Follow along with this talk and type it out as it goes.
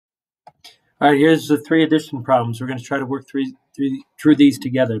All right, here's the 3 addition problems. We're going to try to work through these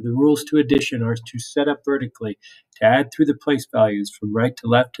together. The rules to addition are to set up vertically, to add through the place values from right to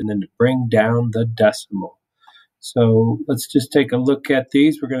left, and then to bring down the decimal. So let's just take a look at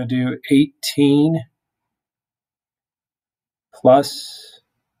these. We're going to do 18 plus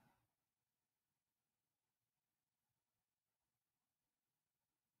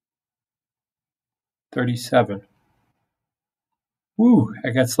 37. Woo, I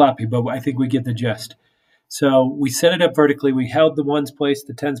got sloppy, but I think we get the gist. So we set it up vertically. We held the ones place,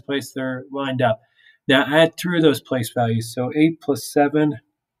 the tens place, they're lined up. Now add through those place values. So 8 plus 7,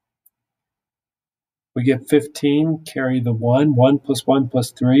 we get 15, carry the 1. 1 plus 1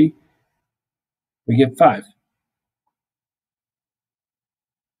 plus 3, we get 5.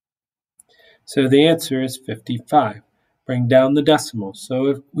 So the answer is 55. Bring down the decimal. So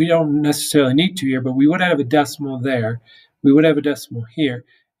if we don't necessarily need to here, but we would have a decimal there. We would have a decimal here.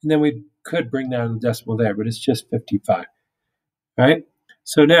 And then we could bring down the decimal there, but it's just 55. All right?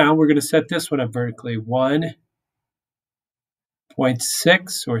 So now we're going to set this one up vertically.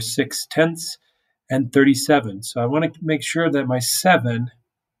 1.6 or 6/10 and 37. So I want to make sure that my 7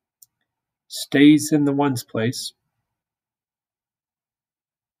 stays in the ones place.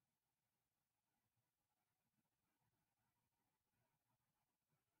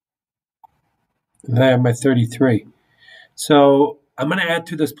 And then I have my 33. So I'm going to add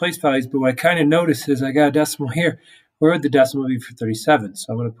through those place values, but what I kind of notice is I got a decimal here. Where would the decimal be for 37?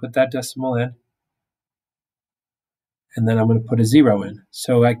 So I'm going to put that decimal in, and then I'm going to put a 0 in.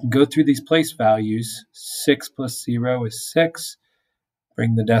 So I can go through these place values. 6 plus 0 is 6.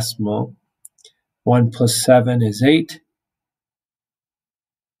 Bring the decimal. 1 plus 7 is 8.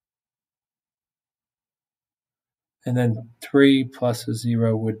 And then 3 plus a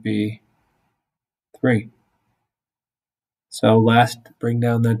 0 would be 3. So last, bring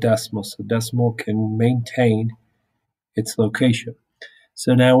down that decimal. So decimal can maintain its location.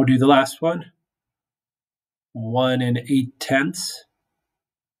 So now we'll do the last one. 1 8/10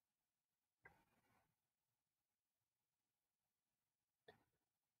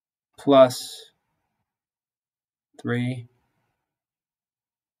 plus 3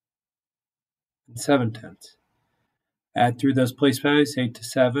 7/10. Add through those place values, 8 to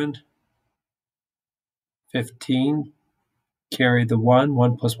 7, 15. Carry the 1.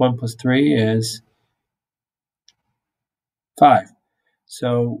 1 plus 1 plus 3 is 5.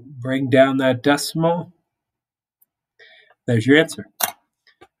 So bring down that decimal. There's your answer. All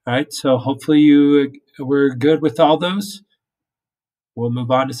right, so hopefully you were good with all those. We'll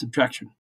move on to subtraction.